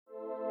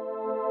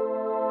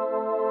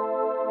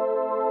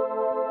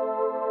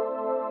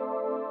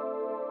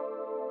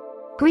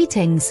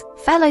Greetings,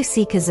 fellow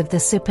seekers of the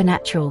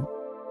supernatural.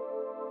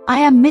 I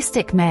am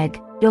Mystic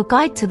Meg, your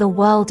guide to the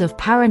world of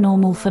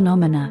paranormal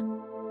phenomena.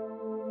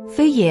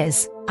 For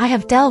years, I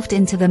have delved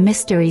into the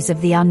mysteries of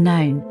the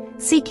unknown,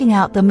 seeking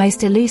out the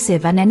most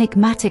elusive and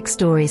enigmatic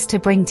stories to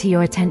bring to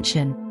your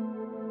attention.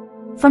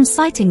 From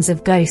sightings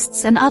of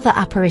ghosts and other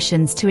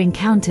apparitions to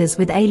encounters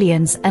with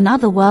aliens and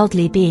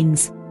otherworldly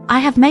beings, I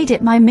have made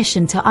it my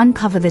mission to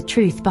uncover the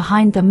truth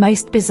behind the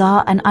most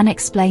bizarre and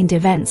unexplained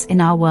events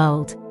in our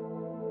world.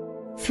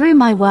 Through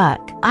my work,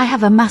 I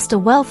have amassed a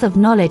wealth of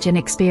knowledge and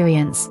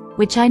experience,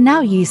 which I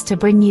now use to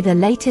bring you the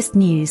latest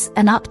news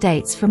and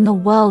updates from the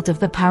world of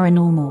the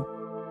paranormal.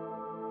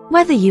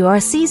 Whether you are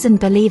a seasoned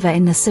believer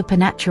in the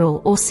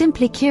supernatural or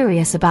simply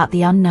curious about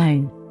the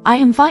unknown, I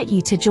invite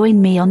you to join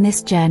me on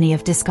this journey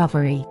of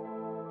discovery.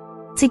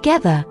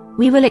 Together,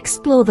 we will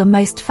explore the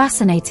most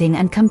fascinating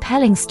and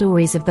compelling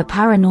stories of the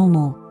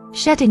paranormal,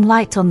 shedding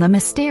light on the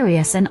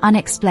mysterious and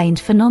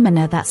unexplained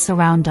phenomena that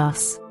surround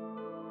us.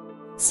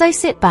 So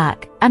sit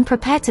back and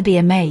prepare to be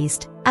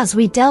amazed as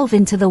we delve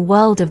into the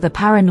world of the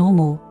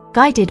paranormal,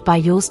 guided by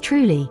yours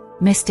truly,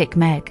 Mystic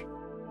Meg.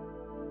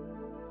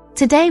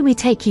 Today we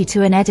take you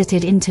to an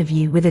edited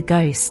interview with a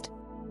ghost.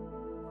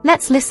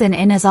 Let's listen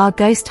in as our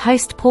ghost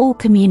host Paul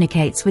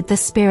communicates with the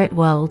spirit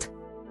world.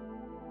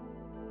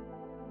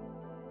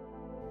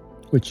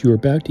 What you are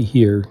about to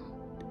hear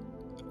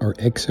are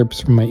excerpts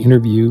from my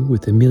interview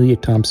with Amelia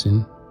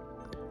Thompson,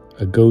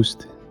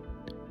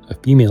 a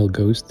female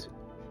ghost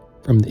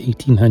from the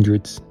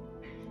 1800s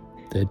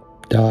that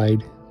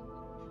died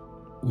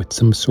with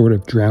some sort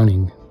of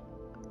drowning.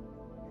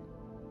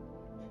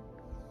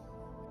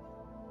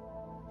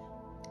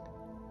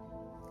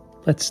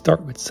 Let's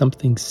start with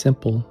something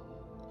simple.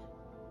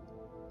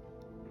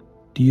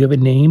 Do you have a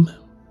name?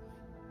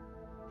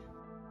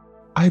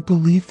 I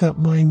believe that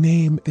my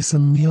name is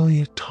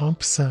Amelia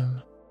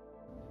Thompson.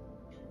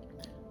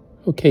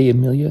 Okay,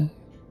 Amelia.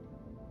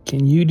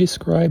 Can you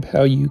describe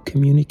how you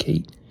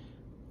communicate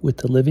with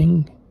the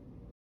living?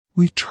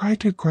 We try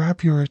to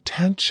grab your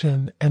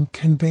attention and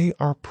convey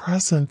our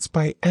presence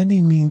by any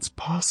means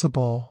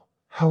possible.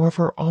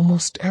 However,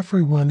 almost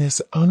everyone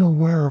is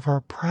unaware of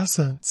our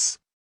presence.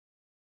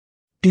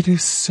 It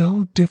is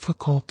so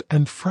difficult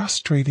and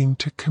frustrating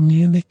to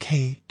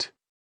communicate.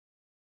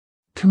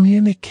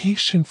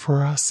 Communication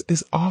for us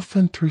is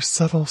often through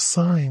subtle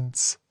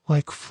signs,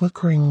 like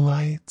flickering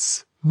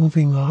lights,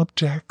 moving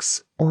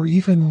objects, or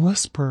even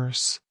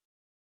whispers.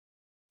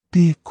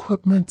 The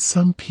equipment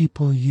some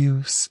people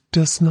use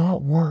does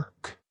not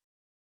work.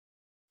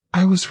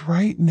 I was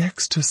right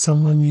next to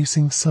someone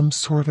using some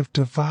sort of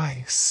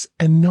device,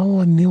 and no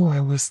one knew I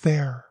was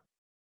there.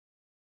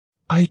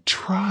 I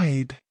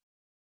tried.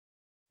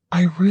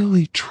 I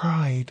really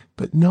tried,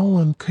 but no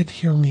one could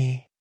hear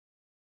me.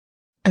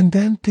 And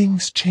then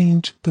things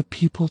change, the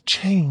people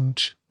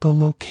change, the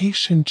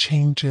location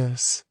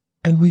changes,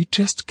 and we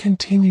just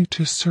continue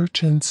to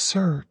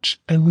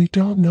search, and we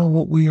don't know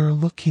what we are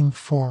looking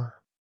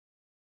for.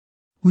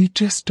 We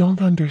just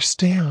don't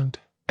understand,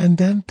 and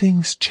then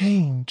things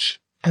change,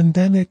 and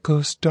then it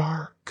goes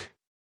dark.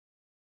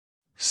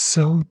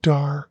 So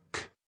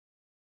dark.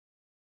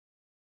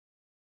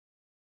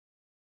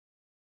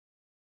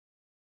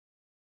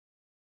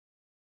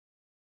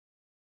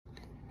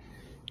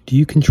 Do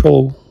you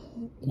control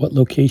what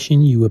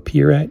location you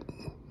appear at?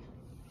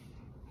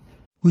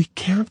 We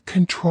can't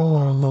control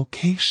our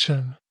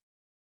location.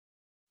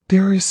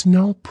 There is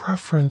no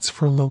preference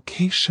for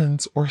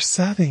locations or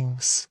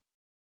settings.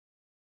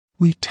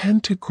 We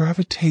tend to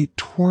gravitate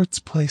towards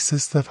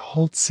places that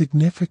hold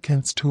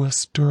significance to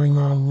us during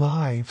our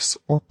lives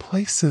or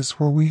places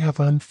where we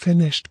have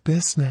unfinished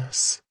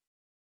business.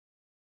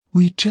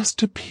 We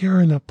just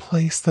appear in a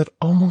place that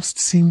almost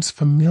seems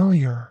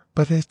familiar,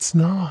 but it's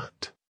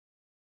not.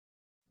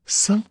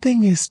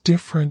 Something is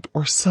different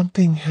or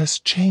something has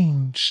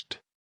changed.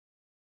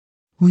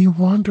 We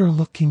wander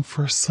looking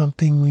for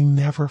something we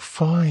never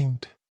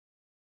find.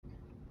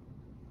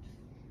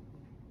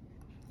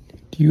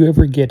 Do you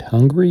ever get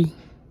hungry?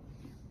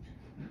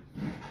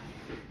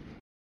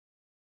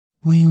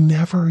 We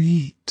never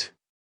eat.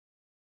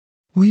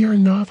 We are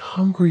not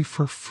hungry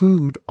for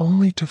food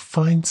only to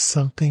find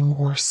something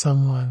or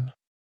someone.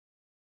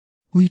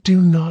 We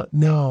do not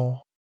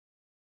know.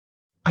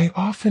 I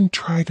often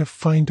try to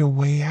find a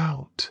way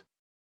out.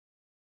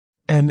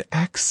 An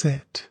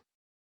exit.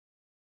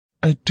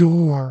 A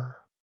door.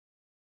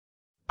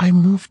 I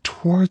move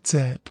towards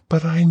it,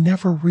 but I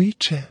never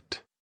reach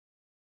it.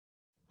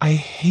 I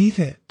hate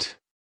it.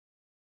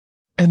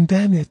 And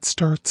then it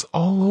starts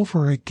all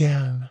over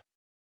again.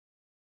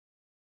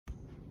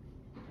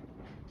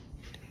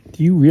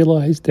 Do you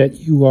realize that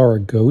you are a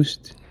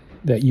ghost,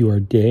 that you are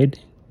dead?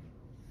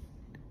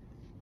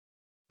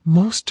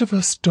 Most of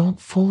us don't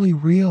fully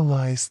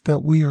realize that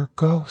we are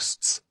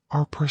ghosts.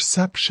 Our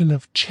perception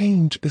of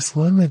change is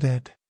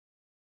limited.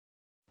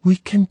 We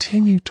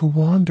continue to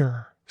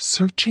wander,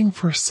 searching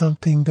for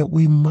something that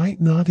we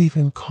might not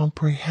even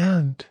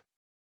comprehend.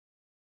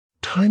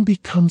 Time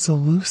becomes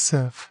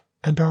elusive,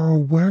 and our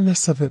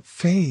awareness of it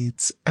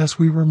fades as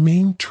we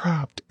remain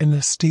trapped in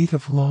a state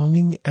of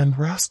longing and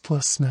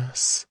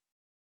restlessness.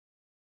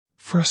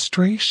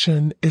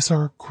 Frustration is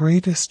our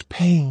greatest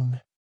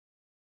pain.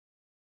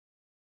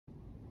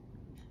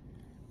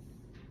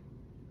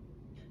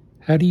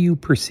 How do you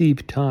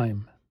perceive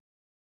time?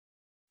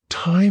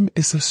 Time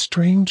is a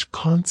strange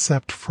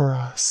concept for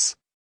us.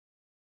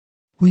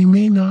 We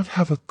may not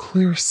have a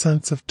clear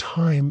sense of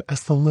time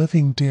as the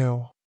living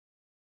do.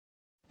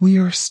 We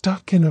are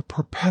stuck in a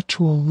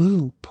perpetual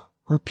loop,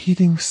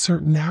 repeating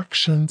certain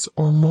actions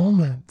or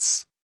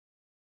moments.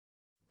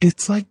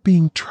 It's like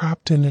being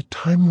trapped in a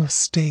timeless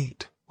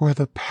state where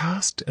the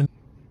past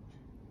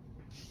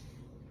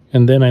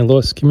And then I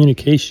lost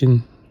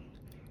communication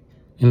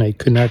and I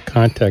could not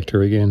contact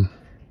her again.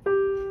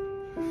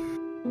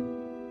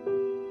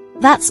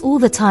 That's all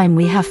the time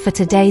we have for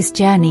today's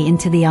journey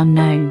into the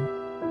unknown.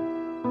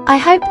 I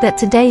hope that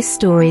today's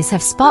stories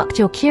have sparked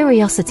your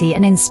curiosity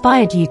and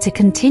inspired you to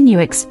continue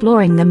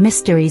exploring the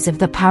mysteries of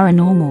the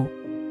paranormal.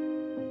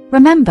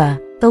 Remember,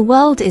 the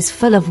world is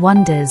full of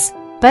wonders,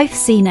 both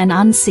seen and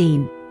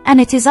unseen, and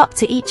it is up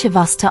to each of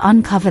us to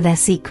uncover their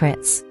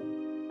secrets.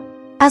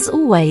 As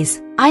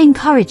always, I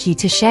encourage you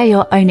to share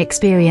your own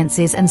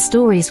experiences and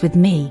stories with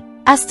me,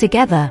 as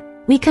together,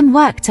 we can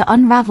work to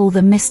unravel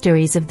the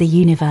mysteries of the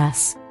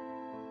universe.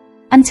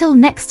 Until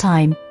next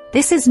time,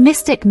 this is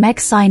Mystic Meg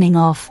signing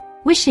off,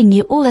 wishing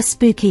you all a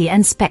spooky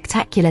and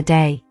spectacular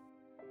day.